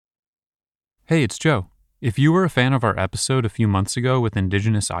Hey, it's Joe. If you were a fan of our episode a few months ago with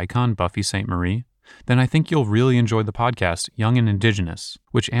Indigenous icon Buffy St. Marie, then I think you'll really enjoy the podcast Young and Indigenous,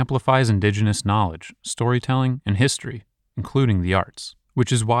 which amplifies Indigenous knowledge, storytelling, and history, including the arts,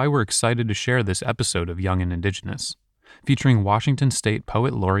 which is why we're excited to share this episode of Young and Indigenous, featuring Washington State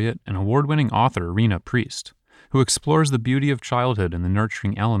Poet Laureate and award-winning author Rena Priest, who explores the beauty of childhood and the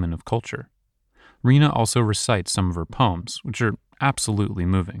nurturing element of culture. Rena also recites some of her poems, which are absolutely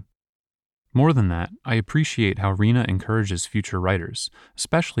moving. More than that, I appreciate how Rena encourages future writers,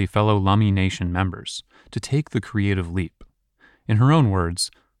 especially fellow Lummi Nation members, to take the creative leap. In her own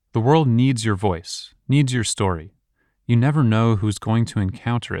words, the world needs your voice, needs your story. You never know who's going to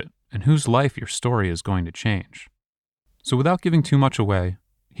encounter it and whose life your story is going to change. So without giving too much away,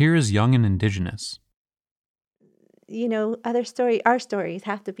 here is Young and Indigenous. You know, our stories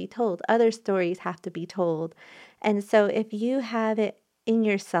have to be told. Other stories have to be told. And so if you have it in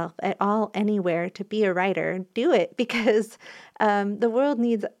yourself at all, anywhere to be a writer, do it, because the world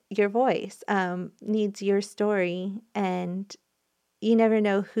needs your voice, needs your story, and you never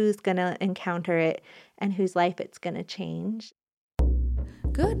know who's going to encounter it and whose life it's going to change.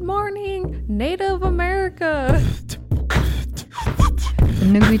 Good morning, Native America.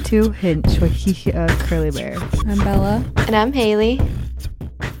 Nugutu Hinch Wakihia Curly Bear. I'm Bella. And I'm Haley.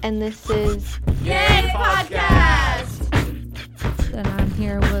 And this is Yay Podcast! And I'm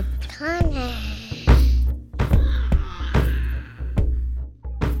here with Connor.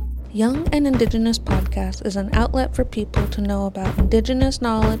 Young and Indigenous Podcast is an outlet for people to know about Indigenous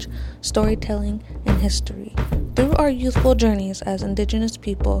knowledge, storytelling, and history. Through our youthful journeys as Indigenous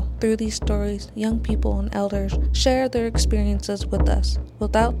people, through these stories, young people and elders share their experiences with us.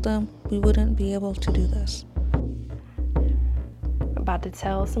 Without them, we wouldn't be able to do this. About to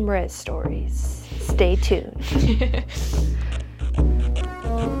tell some red stories. Stay tuned.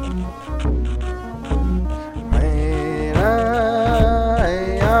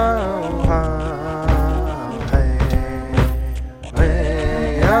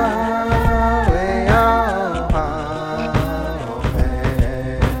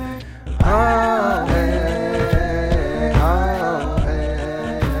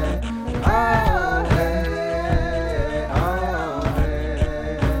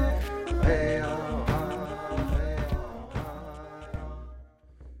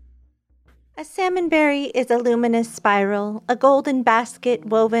 A salmonberry is a luminous spiral, a golden basket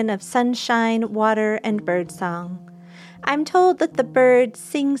woven of sunshine, water, and birdsong. I'm told that the birds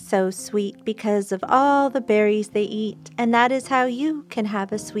sing so sweet because of all the berries they eat, and that is how you can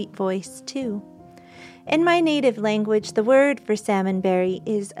have a sweet voice too. In my native language, the word for salmonberry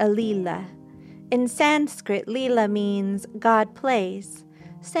is alila. In Sanskrit, lila means God plays.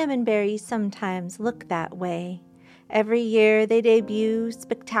 Salmonberries sometimes look that way. Every year they debut,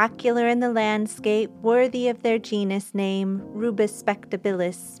 spectacular in the landscape, worthy of their genus name, Rubus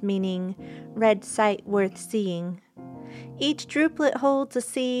spectabilis, meaning red sight worth seeing. Each druplet holds a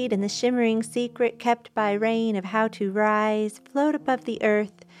seed, and the shimmering secret kept by rain of how to rise, float above the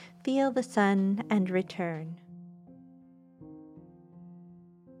earth, feel the sun, and return.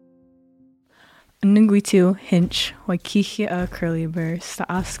 Nugutu Hinch Wakihia Curly Bear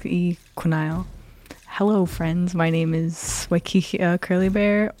Staaski Kunail. Hello, friends. My name is Wakihia Curly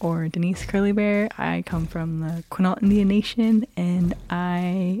Bear, or Denise Curly Bear. I come from the Quinault Indian Nation, and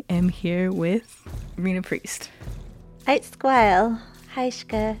I am here with Rena Priest. Aitsquile,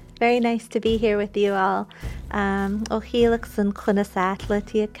 Haishka. Very nice to be here with you all. O helix and kunasatla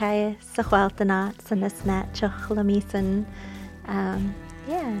tiakaya, sahwaltanat, sanasnat, chochlamisan.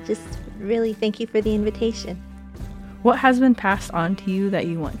 Just really thank you for the invitation. What has been passed on to you that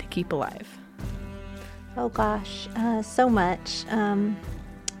you want to keep alive? Oh gosh, so much.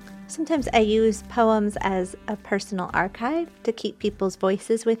 Sometimes I use poems as a personal archive to keep people's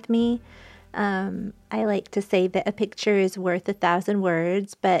voices with me. I like to say that a picture is worth 1,000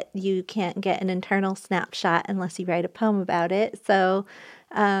 words, but you can't get an internal snapshot unless you write a poem about it. So,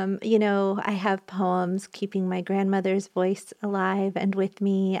 I have poems keeping my grandmother's voice alive and with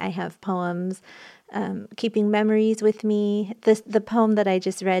me. I have poems keeping memories with me. The poem that I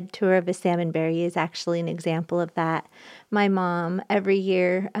just read, Tour of a Salmonberry, is actually an example of that. My mom, every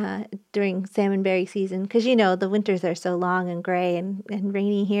year during salmonberry season, because the winters are so long and gray and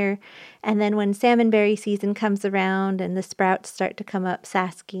rainy here, and then when salmonberry season comes around and the sprouts start to come up,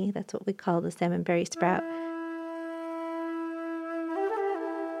 Sasky, that's what we call the salmonberry sprout.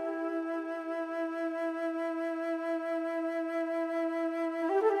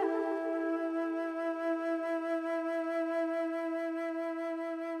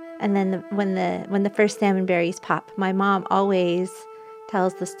 And then when the first salmonberries pop, my mom always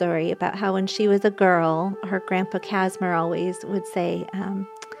tells the story about how when she was a girl, her grandpa Casimir always would say,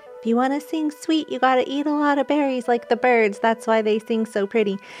 if you want to sing sweet, you got to eat a lot of berries like the birds. That's why they sing so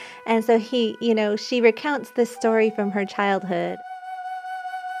pretty. And so she recounts this story from her childhood.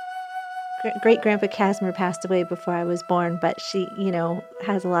 Great-grandpa Casimir passed away before I was born, but she,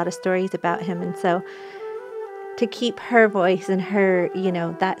 has a lot of stories about him. And so to keep her voice and her,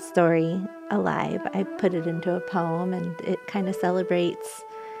 that story alive, I put it into a poem, and it kind of celebrates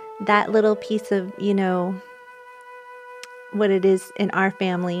that little piece of, what it is in our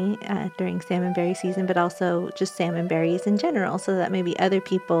family during salmonberry season, but also just salmonberries in general, so that maybe other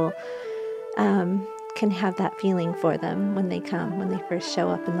people can have that feeling for them when they first show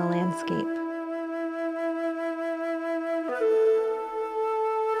up in the landscape.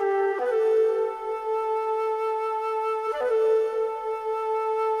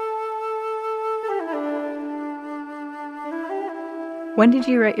 When did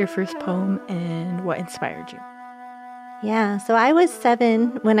you write your first poem, and what inspired you? Yeah, so I was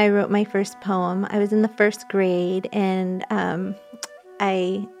 7 when I wrote my first poem. I was in the first grade, and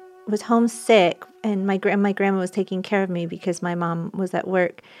I was homesick, and my grandma was taking care of me because my mom was at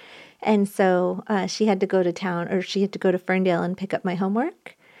work. And so she had to go to town, or she had to go to Ferndale and pick up my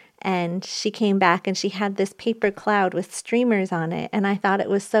homework. And she came back, and she had this paper cloud with streamers on it, and I thought it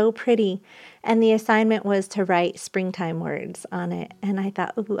was so pretty. And the assignment was to write springtime words on it. And I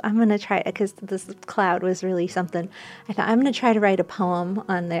thought, ooh, I'm going to try it, because this cloud was really something. I thought, I'm going to try to write a poem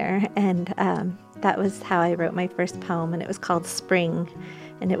on there. And that was how I wrote my first poem, and it was called Spring.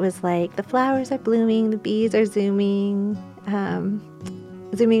 And it was like, the flowers are blooming, the bees are zooming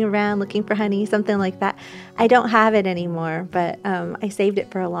around looking for honey, something like that. I don't have it anymore, but I saved it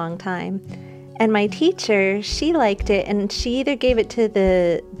for a long time. And my teacher, she liked it, and she either gave it to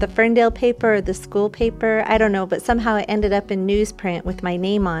the Ferndale paper or the school paper, I don't know, but somehow it ended up in newsprint with my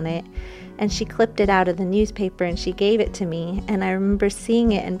name on it. And she clipped it out of the newspaper and she gave it to me. And I remember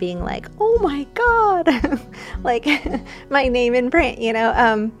seeing it and being like, oh my God, like my name in print,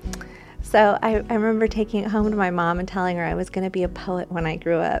 So I remember taking it home to my mom and telling her I was going to be a poet when I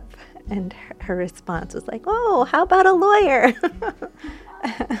grew up. And her response was like, oh, how about a lawyer?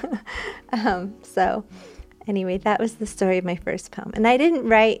 So anyway, that was the story of my first poem. And I didn't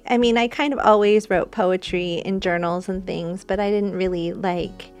write, I kind of always wrote poetry in journals and things, but I didn't really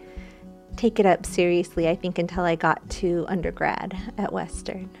take it up seriously, I think, until I got to undergrad at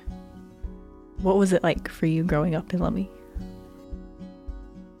Western. What was it like for you growing up in Lummi?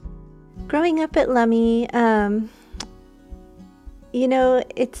 Growing up at Lummi,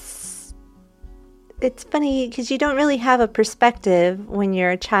 it's funny because you don't really have a perspective when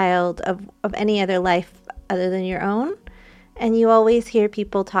you're a child of any other life other than your own. And you always hear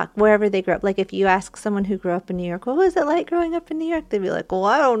people talk wherever they grew up. Like if you ask someone who grew up in New York, what was it like growing up in New York? They'd be like, well,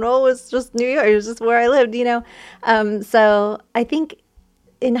 I don't know. It's just New York. It's just where I lived, So I think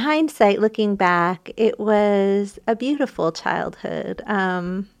in hindsight, looking back, it was a beautiful childhood.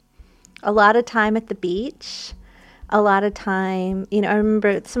 A lot of time at the beach, a lot of time, I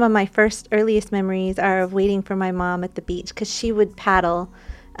remember some of my earliest memories are of waiting for my mom at the beach because she would paddle.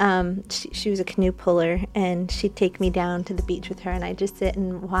 She was a canoe puller, and she'd take me down to the beach with her, and I'd just sit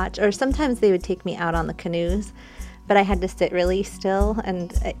and watch. Or sometimes they would take me out on the canoes, but I had to sit really still.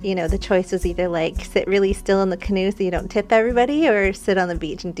 And, the choice was either sit really still in the canoe so you don't tip everybody, or sit on the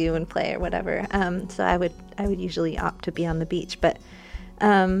beach and do and play or whatever. So I would usually opt to be on the beach, but,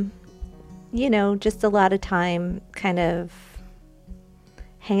 just a lot of time kind of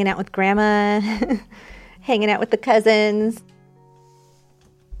hanging out with grandma, hanging out with the cousins.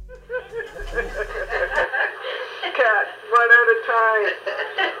 Cat, one at a time.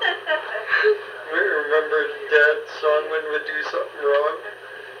 We remember Dad's song when we do something wrong.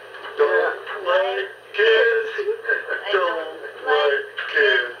 Don't like kids. Don't like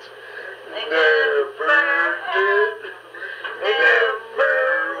kids. Never did. Never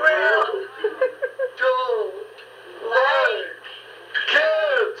will. Don't like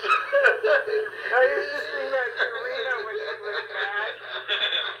kids. I used to sing that to Rena when she was mad.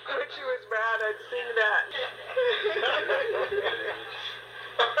 When she was mad, I'd sing that.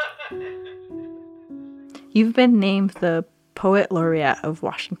 You've been named the Poet Laureate of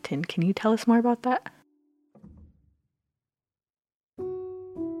Washington. Can you tell us more about that?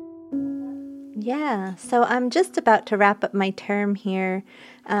 Yeah, so I'm just about to wrap up my term here.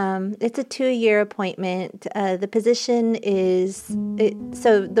 It's a 2-year appointment. The position is,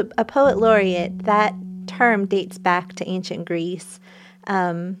 a poet laureate, that term dates back to ancient Greece,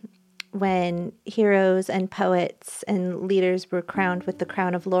 when heroes and poets and leaders were crowned with the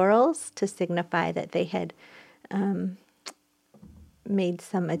crown of laurels to signify that they had made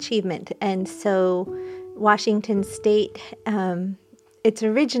some achievement. And so Washington State, it's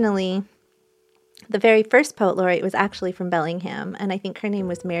originally, the very first poet laureate was actually from Bellingham, and I think her name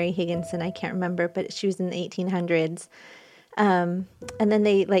was Mary Higginson. I can't remember, but she was in the 1800s. And then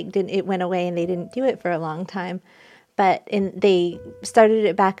they it went away, and they didn't do it for a long time. But they started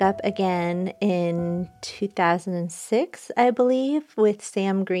it back up again in 2006, I believe, with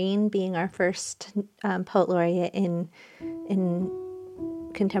Sam Green being our first poet laureate in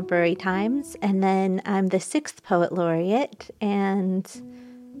contemporary times. And then I'm the sixth poet laureate and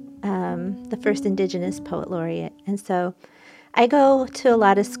the first Indigenous poet laureate. And so I go to a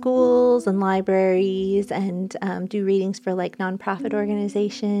lot of schools and libraries and do readings for like nonprofit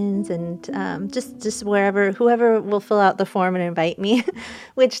organizations and just wherever, whoever will fill out the form and invite me,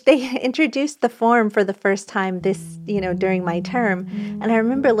 which they introduced the form for the first time during my term. And I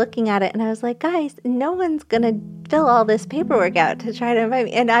remember looking at it and I was like, guys, no one's going to fill all this paperwork out to try to invite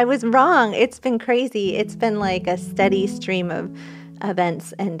me. And I was wrong. It's been crazy. It's been like a steady stream of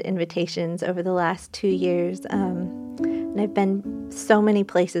events and invitations over the last 2 years. And I've been so many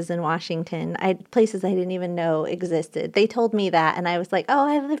places in Washington, places I didn't even know existed. They told me that, and I was like, oh,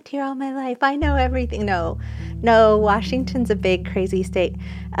 I've lived here all my life. I know everything. No, Washington's a big, crazy state.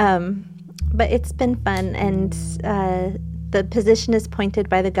 But it's been fun, and the position is appointed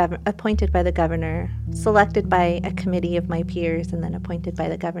by the governor, selected by a committee of my peers, and then appointed by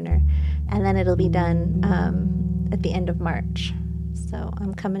the governor. And then it'll be done at the end of March. So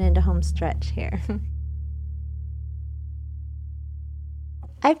I'm coming into home stretch here.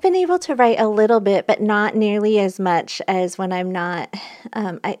 I've been able to write a little bit, but not nearly as much as when I'm not.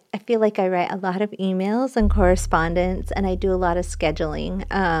 I feel like I write a lot of emails and correspondence, and I do a lot of scheduling.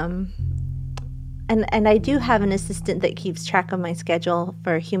 And I do have an assistant that keeps track of my schedule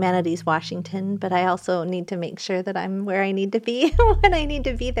for Humanities Washington, but I also need to make sure that I'm where I need to be when I need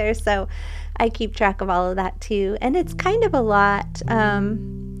to be there. So I keep track of all of that too. And it's kind of a lot.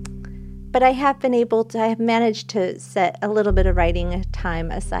 But I have managed to set a little bit of writing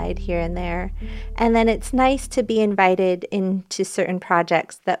time aside here and there. And then it's nice to be invited into certain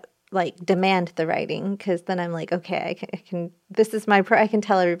projects that like demand the writing, because then I'm like, okay, I can I can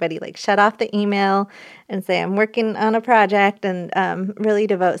tell everybody, like, shut off the email and say I'm working on a project, and really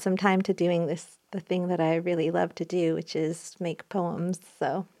devote some time to doing the thing that I really love to do, which is make poems.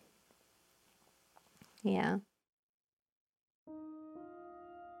 So, yeah.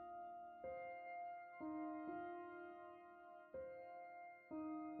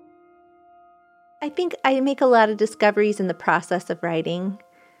 I think I make a lot of discoveries in the process of writing.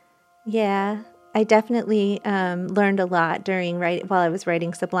 Yeah, I definitely learned a lot while I was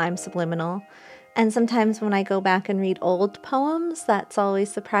writing Sublime Subliminal. And sometimes when I go back and read old poems, that's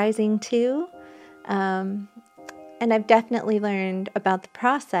always surprising too. And I've definitely learned about the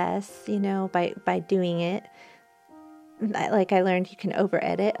process, by doing it. Like I learned you can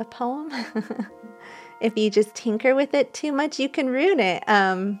over-edit a poem. If you just tinker with it too much, you can ruin it.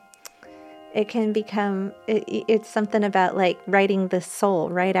 It can become, it's something about like writing the soul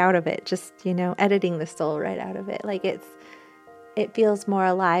right out of it, just, editing the soul right out of it. Like it feels more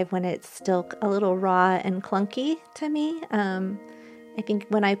alive when it's still a little raw and clunky to me. I think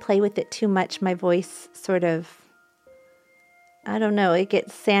when I play with it too much, my voice sort of, I don't know, it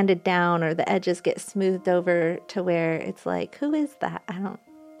gets sanded down, or the edges get smoothed over to where it's like, who is that? I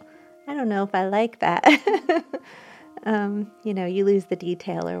don't know if I like that. You lose the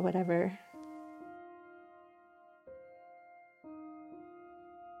detail or whatever.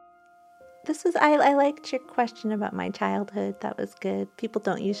 I liked your question about my childhood. That was good. People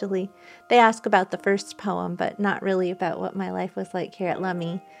don't usually, they ask about the first poem, but not really about what my life was like here at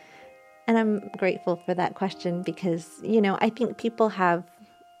Lummi. And I'm grateful for that question because, I think people have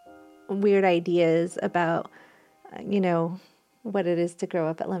weird ideas about, what it is to grow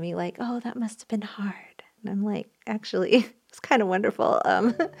up at Lummi. Like, oh, that must have been hard. And I'm like, actually, it's kind of wonderful.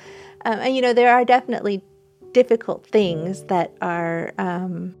 And, there are definitely difficult things that are,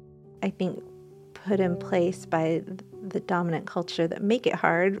 I think, put in place by the dominant culture that make it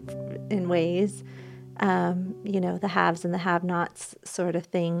hard in ways, the haves and the have-nots sort of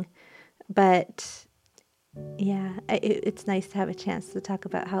thing. But yeah, it's nice to have a chance to talk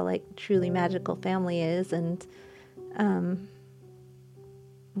about how like truly magical family is, and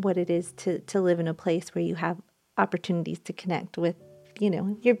what it is to live in a place where you have opportunities to connect with,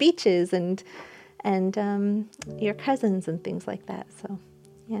 your beaches and your cousins and things like that. So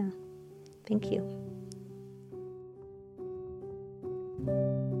yeah. Thank you.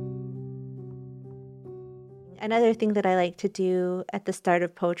 Another thing that I like to do at the start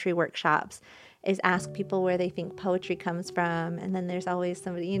of poetry workshops is ask people where they think poetry comes from. And then there's always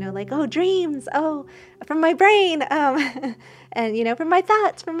somebody, you know, like, oh, dreams, oh, from my brain, and, you know, from my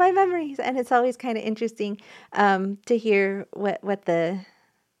thoughts, from my memories. And it's always kind of interesting to hear what the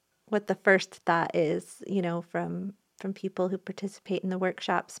first thought is, you know, from people who participate in the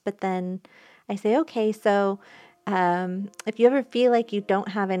workshops. But then I say, okay, so if you ever feel like you don't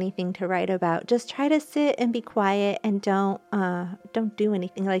have anything to write about, just try to sit and be quiet and don't do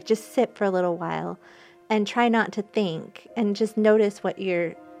anything. Like, just sit for a little while and try not to think, and just notice what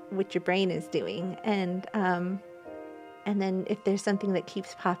your brain is doing. And then if there's something that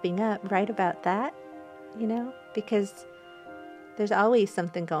keeps popping up, write about that, you know, because there's always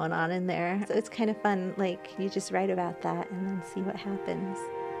something going on in there. So it's kind of fun. Like, you just write about that and then see what happens.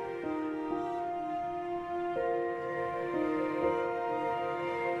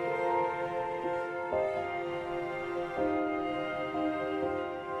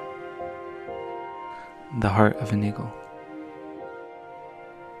 The heart of an eagle.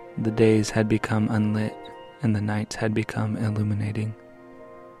 The days had become unlit, and the nights had become illuminating.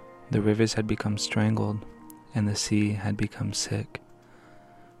 The rivers had become strangled, and the sea had become sick.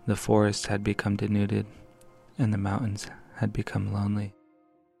 The forest had become denuded, and the mountains had become lonely.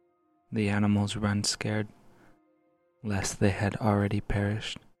 The animals run scared, lest they had already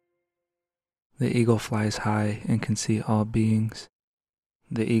perished. The eagle flies high and can see all beings.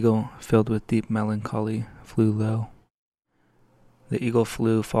 The eagle, filled with deep melancholy, flew low. The eagle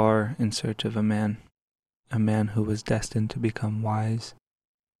flew far in search of a man who was destined to become wise,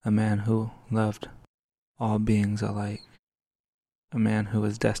 a man who loved all beings alike, a man who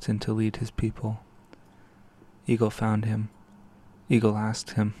was destined to lead his people. Eagle found him. Eagle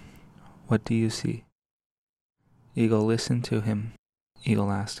asked him, "What do you see?" Eagle listened to him. Eagle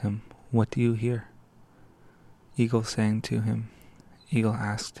asked him, "What do you hear?" Eagle sang to him. Eagle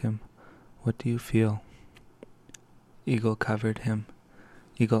asked him, "What do you feel?" Eagle covered him.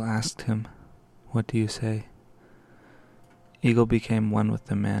 Eagle asked him, "What do you say?" Eagle became one with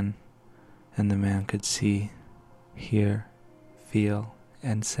the man, and the man could see, hear, feel,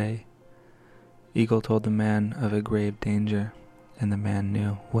 and say. Eagle told the man of a grave danger, and the man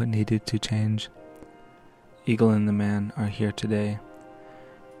knew what needed to change. Eagle and the man are here today.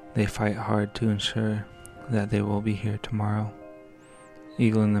 They fight hard to ensure that they will be here tomorrow.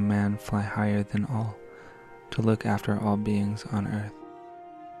 Eagle and the man fly higher than all, to look after all beings on earth.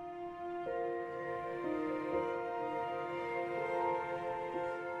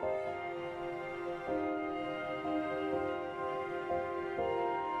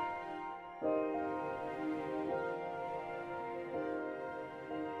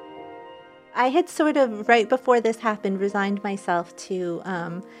 I had sort of, right before this happened, resigned myself to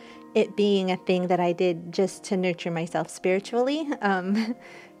it being a thing that I did just to nurture myself spiritually,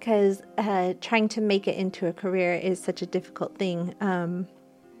 because trying to make it into a career is such a difficult thing.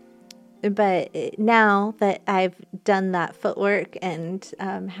 But now that I've done that footwork and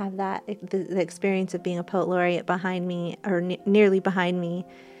have that the experience of being a poet laureate behind me, or nearly behind me,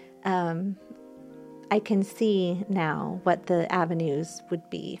 I can see now what the avenues would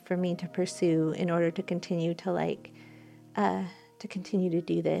be for me to pursue in order to continue to continue to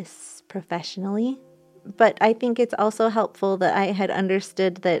do this professionally. But I think it's also helpful that I had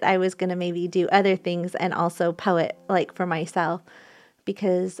understood that I was going to maybe do other things and also poet, like, for myself,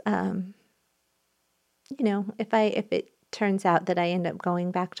 because if it turns out that I end up going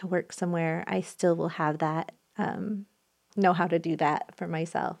back to work somewhere, I still will have that know how to do that for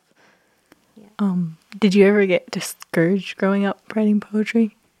myself. Yeah. Did you ever get discouraged growing up writing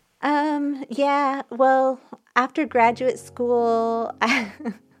poetry? Yeah, well, after graduate school,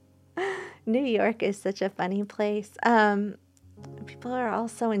 New York is such a funny place. People are all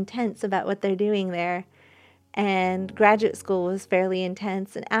so intense about what they're doing there. And graduate school was fairly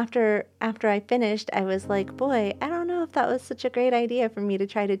intense. And after I finished, I was like, boy, I don't know if that was such a great idea for me to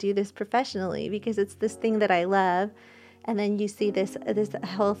try to do this professionally, because it's this thing that I love. And then you see this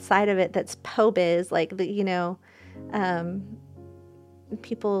whole side of it that's po-biz, like,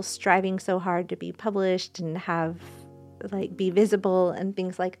 people striving so hard to be published and have, be visible and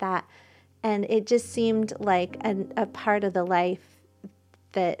things like that. And it just seemed like a part of the life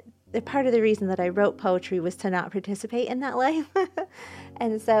that, a part of the reason that I wrote poetry was to not participate in that life.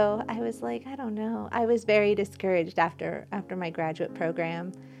 And so I was like, I don't know. I was very discouraged after my graduate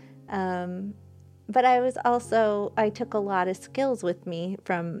program. But I took a lot of skills with me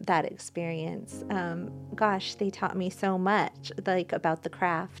from that experience. They taught me so much, about the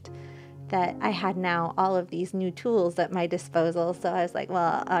craft, that I had now all of these new tools at my disposal. So I was like,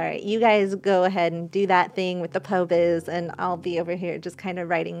 well, all right, you guys go ahead and do that thing with the POBIZ, and I'll be over here just kind of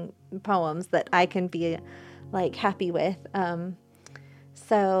writing poems that I can be like happy with.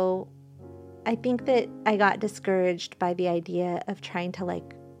 So I think that I got discouraged by the idea of trying to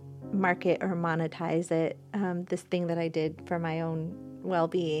like market or monetize it, this thing that I did for my own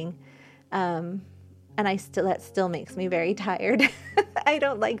well-being. And that still makes me very tired. I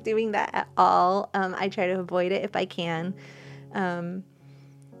don't like doing that at all. I try to avoid it if I can.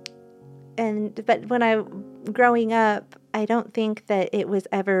 But growing up, I don't think that it was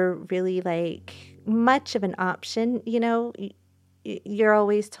ever really like much of an option. You know, you're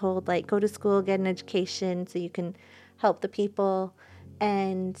always told like, go to school, get an education so you can help the people,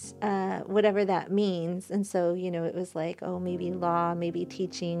 and whatever that means. And so, you know, it was like, oh, maybe law, maybe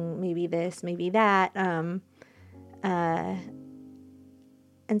teaching, maybe this, maybe that. And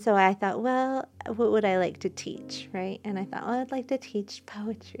so I thought, well, what would I like to teach, right? And I thought, well, I'd like to teach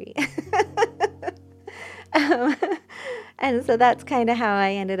poetry. And so that's kind of how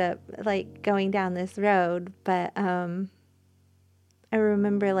I ended up like going down this road. But I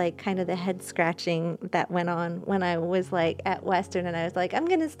remember like kind of the head scratching that went on when I was like at Western and I was like, I'm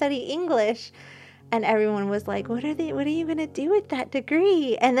going to study English. And everyone was like, what are you going to do with that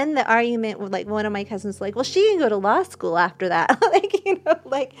degree? And then the argument with like one of my cousins was like, well, she can go to law school after that. Like, you know,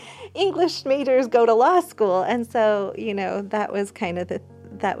 like English majors go to law school. And so, you know, that was kind of the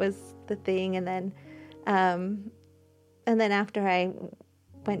thing. And then after I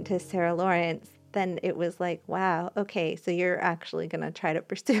went to Sarah Lawrence, then it was like, wow, okay, so you're actually going to try to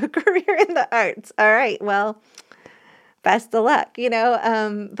pursue a career in the arts. All right, well, best of luck, you know.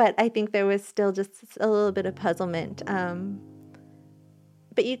 But I think there was still just a little bit of puzzlement.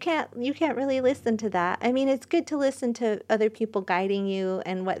 But you can't really listen to that. I mean, it's good to listen to other people guiding you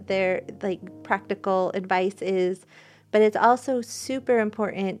and what their like practical advice is, but it's also super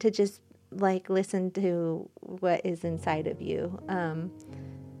important to just like listen to what is inside of you,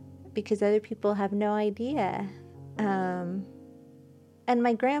 because other people have no idea. And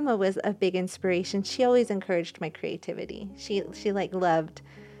my grandma was a big inspiration. She always encouraged my creativity. She like loved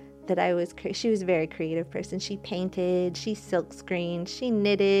that she was a very creative person. She painted, she silk screened, she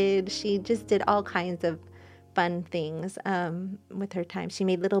knitted, she just did all kinds of fun things with her time. She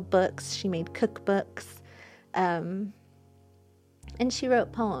made little books, she made cookbooks, and she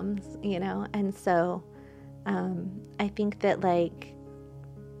wrote poems, you know. And so I think that like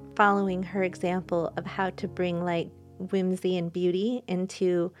following her example of how to bring like whimsy and beauty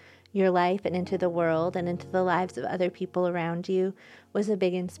into your life and into the world and into the lives of other people around you was a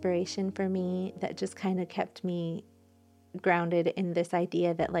big inspiration for me, that just kind of kept me grounded in this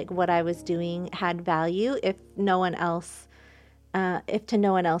idea that like what I was doing had value, if to no one else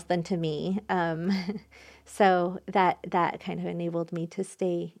than to me. So that kind of enabled me to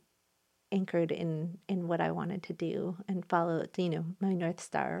stay anchored in what I wanted to do and follow, you know, my North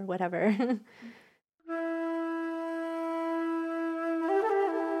Star or whatever.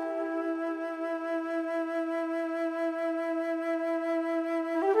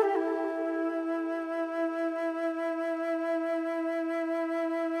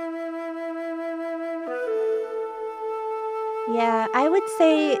 Yeah, I would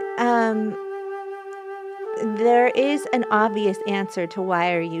say there is an obvious answer to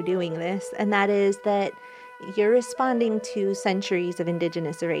why are you doing this, and that is that you're responding to centuries of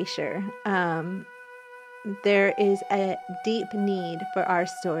Indigenous erasure. There is a deep need for our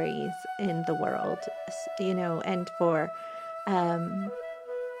stories in the world, you know, and for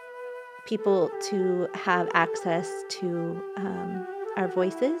people to have access to our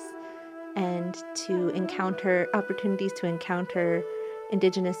voices and to encounter opportunities to encounter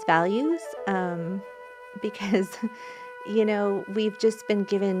Indigenous values, because, you know, we've just been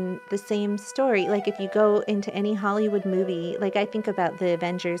given the same story. Like if you go into any Hollywood movie, like I think about the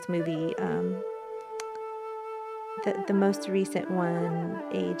Avengers movie, the most recent one,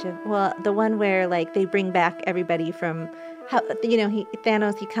 the one where like they bring back everybody from how, you know,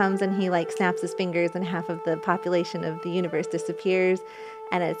 Thanos, he comes and he like snaps his fingers and half of the population of the universe disappears,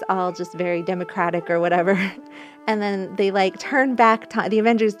 and it's all just very democratic or whatever. And then they like turn back time. The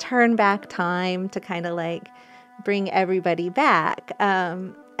Avengers turn back time to kind of like bring everybody back.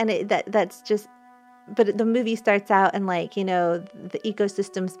 And that's just but the movie starts out and like, the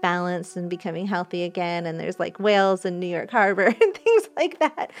ecosystem's balanced and becoming healthy again. And there's like whales in New York Harbor and things like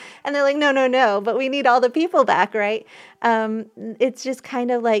that. And they're like, no, but we need all the people back, right? It's just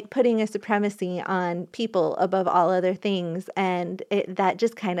kind of like putting a supremacy on people above all other things. And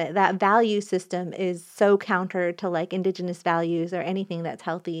that value system is so counter to like indigenous values or anything that's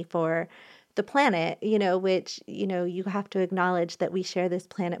healthy for the planet, which, you have to acknowledge that we share this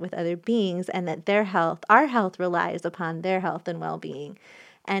planet with other beings and that our health relies upon their health and well-being.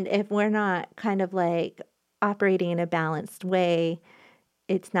 And if we're not kind of like operating in a balanced way,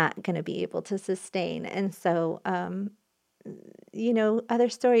 it's not going to be able to sustain. And so, our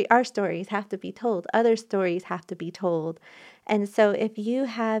stories have to be told. Other stories have to be told. And so if you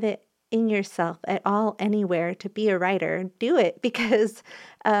have it in yourself at all, anywhere to be a writer, do it, because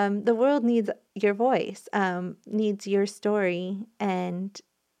the world needs your voice, needs your story, and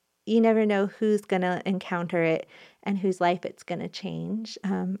you never know who's going to encounter it and whose life it's going to change.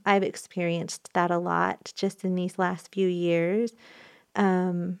 I've experienced that a lot just in these last few years.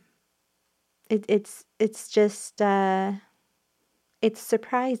 It's just it's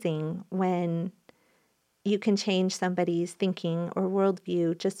surprising when you can change somebody's thinking or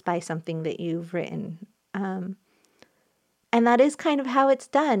worldview just by something that you've written. And that is kind of how it's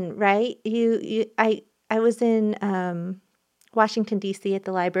done, right? I was in Washington, D.C. at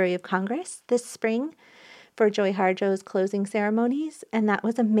the Library of Congress this spring for Joy Harjo's closing ceremonies, and that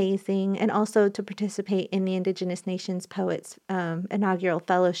was amazing. And also to participate in the Indigenous Nations Poets inaugural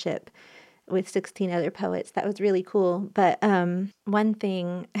fellowship with 16 other poets. That was really cool. But one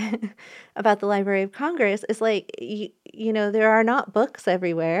thing about the Library of Congress is like, there are not books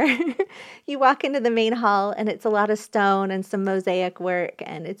everywhere. You walk into the main hall and it's a lot of stone and some mosaic work,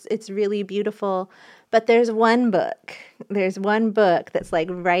 and it's really beautiful. But there's one book. There's one book that's like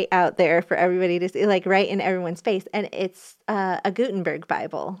right out there for everybody to see, like right in everyone's face. And it's a Gutenberg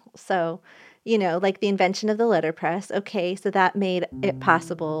Bible. So, like the invention of the letterpress. Okay, so that made it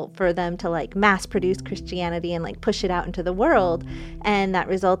possible for them to like mass produce Christianity and like push it out into the world. And that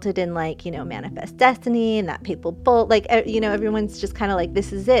resulted in like, Manifest Destiny and that papal bull. Like, everyone's just kind of like,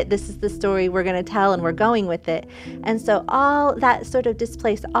 this is it. This is the story we're going to tell and we're going with it. And so all that sort of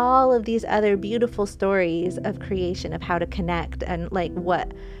displaced all of these other beautiful stories of creation, of how to connect and like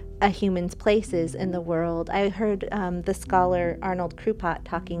what a human's place is in the world. I heard the scholar Arnold Krupot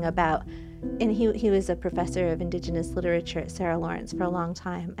talking about, and he was a professor of Indigenous literature at Sarah Lawrence for a long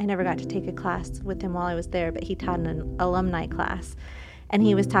time. I never got to take a class with him while I was there, but he taught an alumni class. And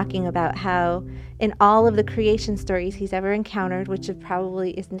he was talking about how in all of the creation stories he's ever encountered, which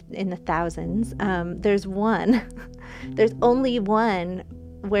probably is in the thousands, there's only one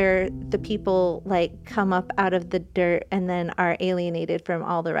where the people like come up out of the dirt and then are alienated from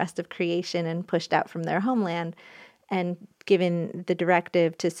all the rest of creation and pushed out from their homeland and given the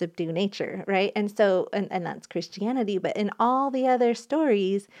directive to subdue nature, right? And so, and that's Christianity. But in all the other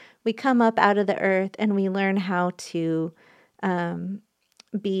stories, we come up out of the earth and we learn how to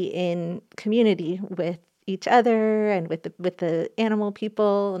be in community with each other and with the animal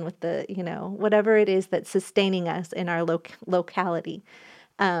people and with the, whatever it is that's sustaining us in our locality.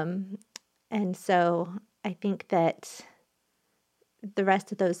 And so I think that the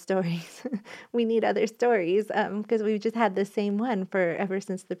rest of those stories, we need other stories because we've just had the same one ever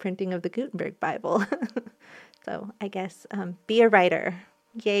since the printing of the Gutenberg Bible. So I guess be a writer.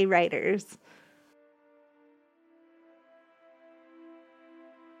 Yay, writers.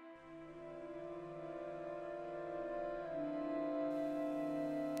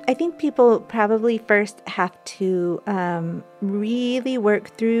 I think people probably first have to really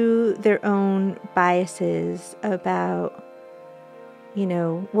work through their own biases about,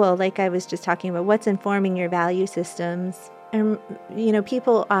 like I was just talking about, what's informing your value systems. And,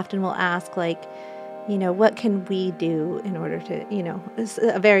 people often will ask, like, what can we do in order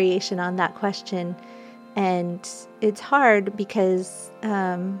to, a variation on that question. And it's hard because,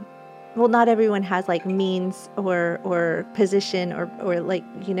 not everyone has like means or position or like,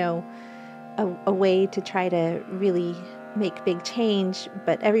 a way to try to really make big change,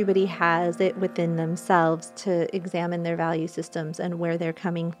 but everybody has it within themselves to examine their value systems and where they're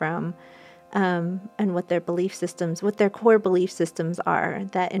coming from, and what their core belief systems are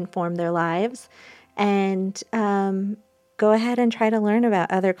that inform their lives. And go ahead and try to learn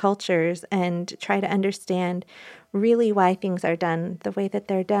about other cultures and try to understand really why things are done the way that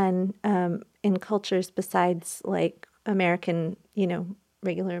they're done in cultures besides like American,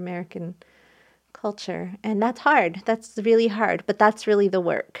 regular American culture. And that's hard. That's really hard, but that's really the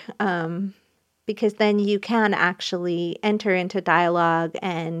work. because then you can actually enter into dialogue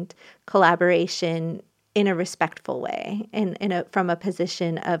and collaboration in a respectful way, and from a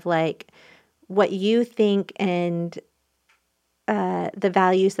position of like what you think and the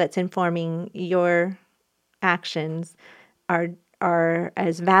values that's informing your actions are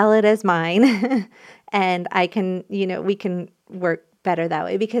as valid as mine, and I can, we can work better that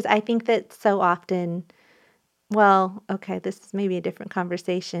way, because I think that so often, well, okay, this is maybe a different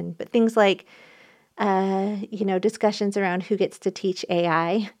conversation, but things like, discussions around who gets to teach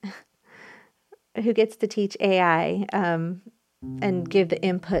AI, and give the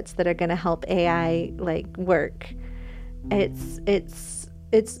inputs that are going to help AI like work.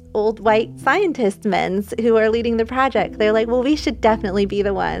 It's old white scientist men who are leading the project. They're like, well, we should definitely be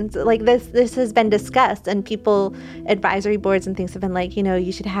the ones. Like this has been discussed, and advisory boards and things have been like,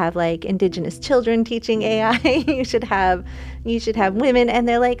 you should have like Indigenous children teaching AI. you should have women. And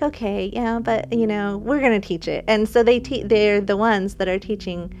they're like, okay, yeah, but we're going to teach it. And so they're the ones that are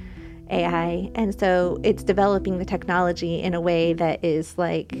teaching AI. And so it's developing the technology in a way that is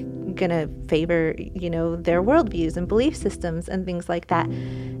like going to favor, their worldviews and belief systems and things like that.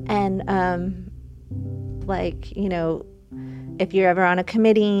 And if you're ever on a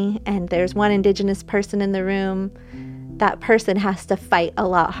committee and there's one Indigenous person in the room, that person has to fight a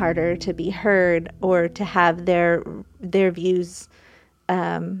lot harder to be heard or to have their views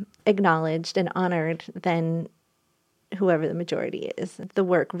acknowledged and honored than whoever the majority is. The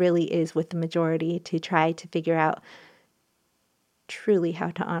work really is with the majority to try to figure out truly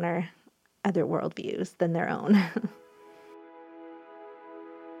how to honor other worldviews than their own.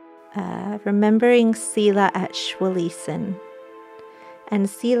 Remembering Sila at Shwalisin. And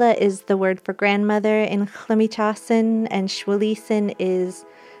Sila is the word for grandmother in Chimichasen, and Shwalisin is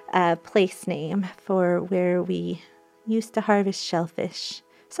a place name for where we used to harvest shellfish.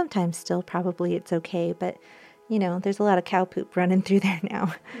 Sometimes still, probably it's okay, but there's a lot of cow poop running through there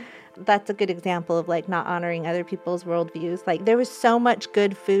now. That's a good example of like not honoring other people's worldviews. Like there was so much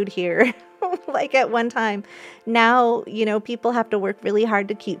good food here, like at one time. Now, people have to work really hard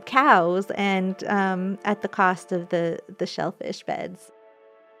to keep cows, and at the cost of the shellfish beds.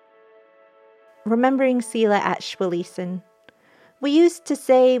 Remembering Sila at Shwalisin. We used to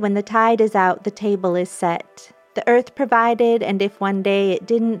say when the tide is out, the table is set. The earth provided, and if one day it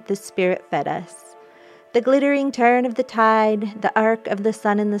didn't, the spirit fed us. The glittering turn of the tide, the arc of the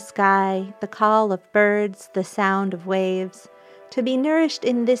sun in the sky, the call of birds, the sound of waves. To be nourished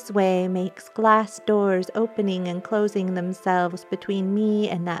in this way makes glass doors opening and closing themselves between me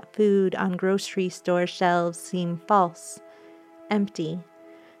and that food on grocery store shelves seem false, empty.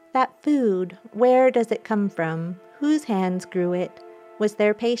 That food, where does it come from? Whose hands grew it? Was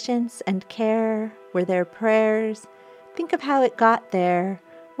there patience and care? Were there prayers? Think of how it got there,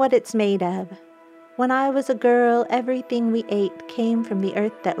 what it's made of. When I was a girl, everything we ate came from the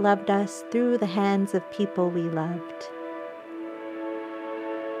earth that loved us through the hands of people we loved.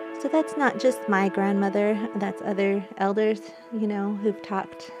 So that's not just my grandmother, that's other elders, who've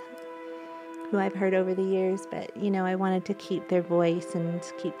talked, who I've heard over the years, but, I wanted to keep their voice and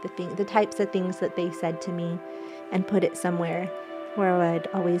keep the types of things that they said to me and put it somewhere where I'd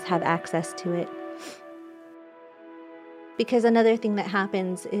always have access to it. Because another thing that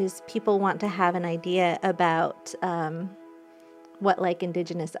happens is people want to have an idea about what like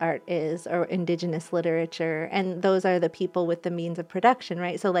Indigenous art is or Indigenous literature. And those are the people with the means of production,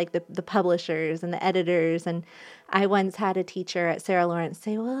 right? So like the publishers and the editors. And I once had a teacher at Sarah Lawrence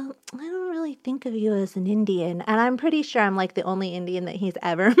say, well, I don't really think of you as an Indian. And I'm pretty sure I'm like the only Indian that he's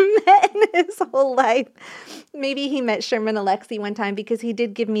ever met in his whole life. Maybe he met Sherman Alexie one time because he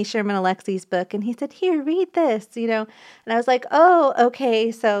did give me Sherman Alexie's book. And he said, here, read this, And I was like, oh,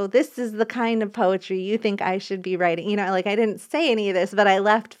 okay. So this is the kind of poetry you think I should be writing. Like I didn't say any of this, but I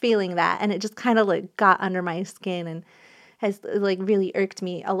left feeling that. And it just kind of like got under my skin and has like really irked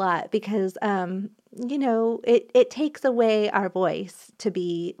me a lot because, it takes away our voice to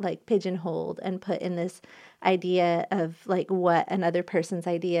be like pigeonholed and put in this idea of like what another person's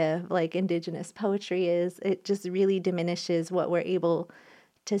idea of like Indigenous poetry is. It just really diminishes what we're able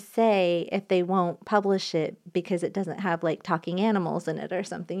to say if they won't publish it because it doesn't have like talking animals in it or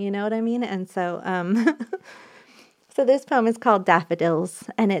something, you know what I mean? And so, so this poem is called Daffodils,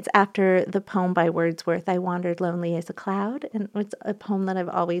 and it's after the poem by Wordsworth, I Wandered Lonely as a Cloud. And it's a poem that I've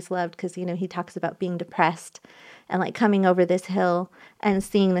always loved because, he talks about being depressed and like coming over this hill and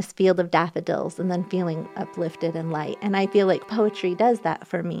seeing this field of daffodils and then feeling uplifted and light. And I feel like poetry does that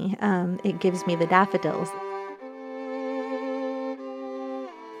for me. It gives me the daffodils.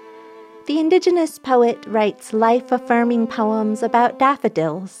 The Indigenous poet writes life-affirming poems about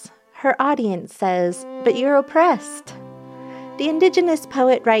daffodils. her audience says, "But you're oppressed." The Indigenous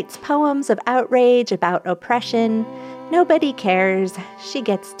poet writes poems of outrage about oppression. Nobody cares. She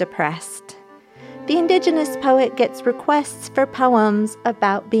gets depressed. The Indigenous poet gets requests for poems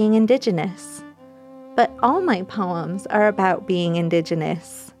about being Indigenous. But all my poems are about being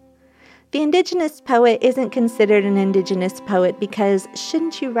Indigenous. The Indigenous poet isn't considered an Indigenous poet because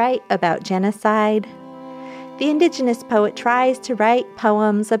shouldn't you write about genocide? The Indigenous poet tries to write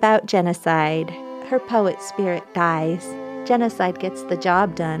poems about genocide. Her poet spirit dies. Genocide gets the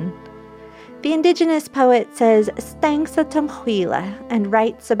job done. The Indigenous poet says "Stangsa Tamhuila" and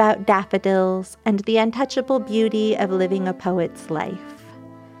writes about daffodils and the untouchable beauty of living a poet's life.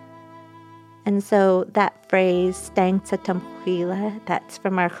 And so that phrase, "Stangsa Tamhuila," that's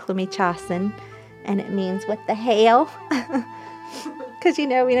from our Chlumichasen, and it means "what the hell?" Because, we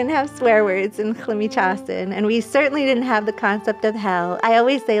didn't have swear words in Chlumichasen, and we certainly didn't have the concept of hell. I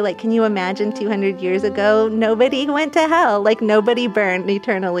always say, can you imagine 200 years ago, nobody went to hell. Nobody burned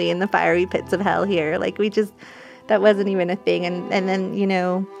eternally in the fiery pits of hell here. That wasn't even a thing. And then,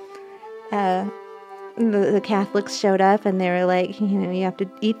 the Catholics showed up, and they were like, you have to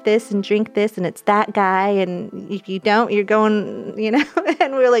eat this and drink this, and it's that guy, and if you don't, you're going,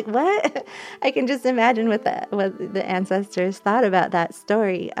 and we were like, what? I can just imagine what the ancestors thought about that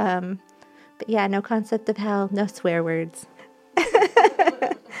story. But yeah, no concept of hell, no swear words.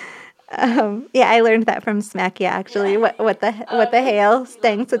 I learned that from Smakia, actually. What the hell?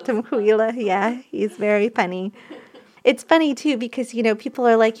 Stangsa. Yeah, he's very funny. It's funny, too, because, people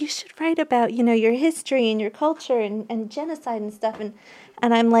are like, you should write about, your history and your culture and genocide and stuff.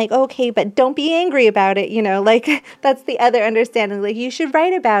 And I'm like, okay, but don't be angry about it, that's the other understanding. You should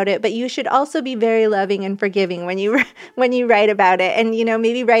write about it, but you should also be very loving and forgiving when you write about it. And,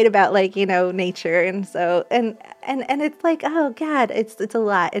 maybe write about, nature. And so, and it's like, oh, God, it's a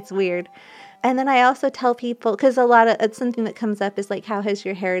lot. It's weird. And then I also tell people, because it's something that comes up is, how has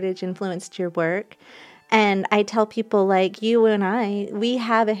your heritage influenced your work? And I tell people you and I, we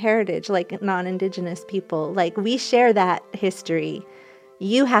have a heritage non-Indigenous people. We share that history.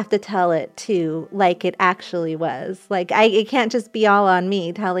 You have to tell it too, it actually was. It can't just be all on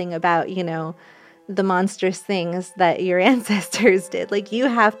me telling about, the monstrous things that your ancestors did. You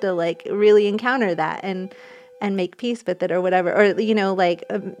have to really encounter that and make peace with it or whatever. Or,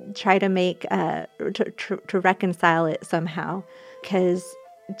 try to make, to reconcile it somehow. Because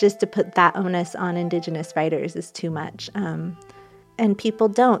just to put that onus on Indigenous writers is too much. And people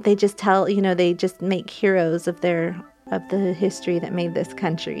don't. They just tell, they just make heroes of the history that made this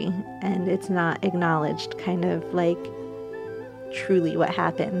country. And it's not acknowledged truly what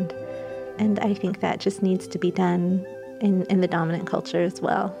happened. And I think that just needs to be done in the dominant culture as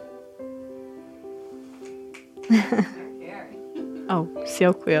well. Oh,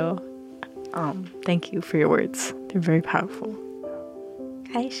 Siokyo. Thank you for your words. They're very powerful.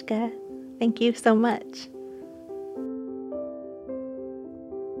 Kaishka, thank you so much.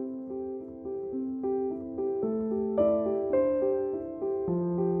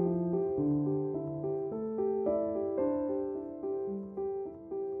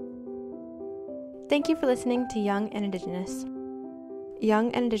 Thank you for listening to Young and Indigenous.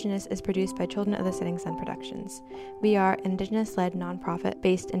 Young and Indigenous is produced by Children of the Setting Sun Productions. We are an Indigenous-led nonprofit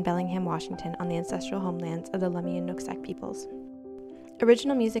based in Bellingham, Washington, on the ancestral homelands of the Lummi and Nooksack peoples.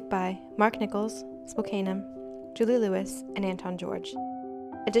 Original music by Mark Nichols, Spokanum, Julie Lewis, and Anton George.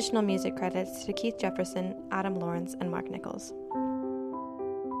 Additional music credits to Keith Jefferson, Adam Lawrence, and Mark Nichols.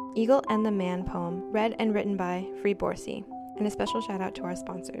 Eagle and the Man poem, read and written by Free Borsey. And a special shout out to our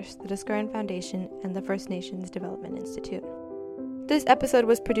sponsors, the Discurran Foundation and the First Nations Development Institute. This episode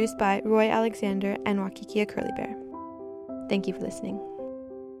was produced by Roy Alexander and Wakikia Curly Bear. Thank you for listening.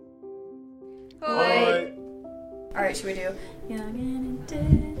 Hoi. All right, should we do Young and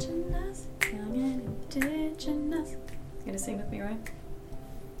Indigenous, Young and Indigenous? You gonna sing with me, Roy?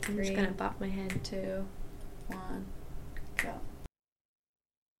 I'm just gonna bop my head. 2, 1, go.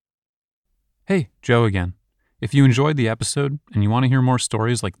 Hey, Joe again. If you enjoyed the episode and you want to hear more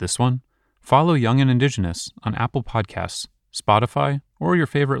stories like this one, follow Young and Indigenous on Apple Podcasts, Spotify, or your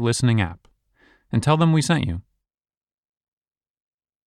favorite listening app, and tell them we sent you.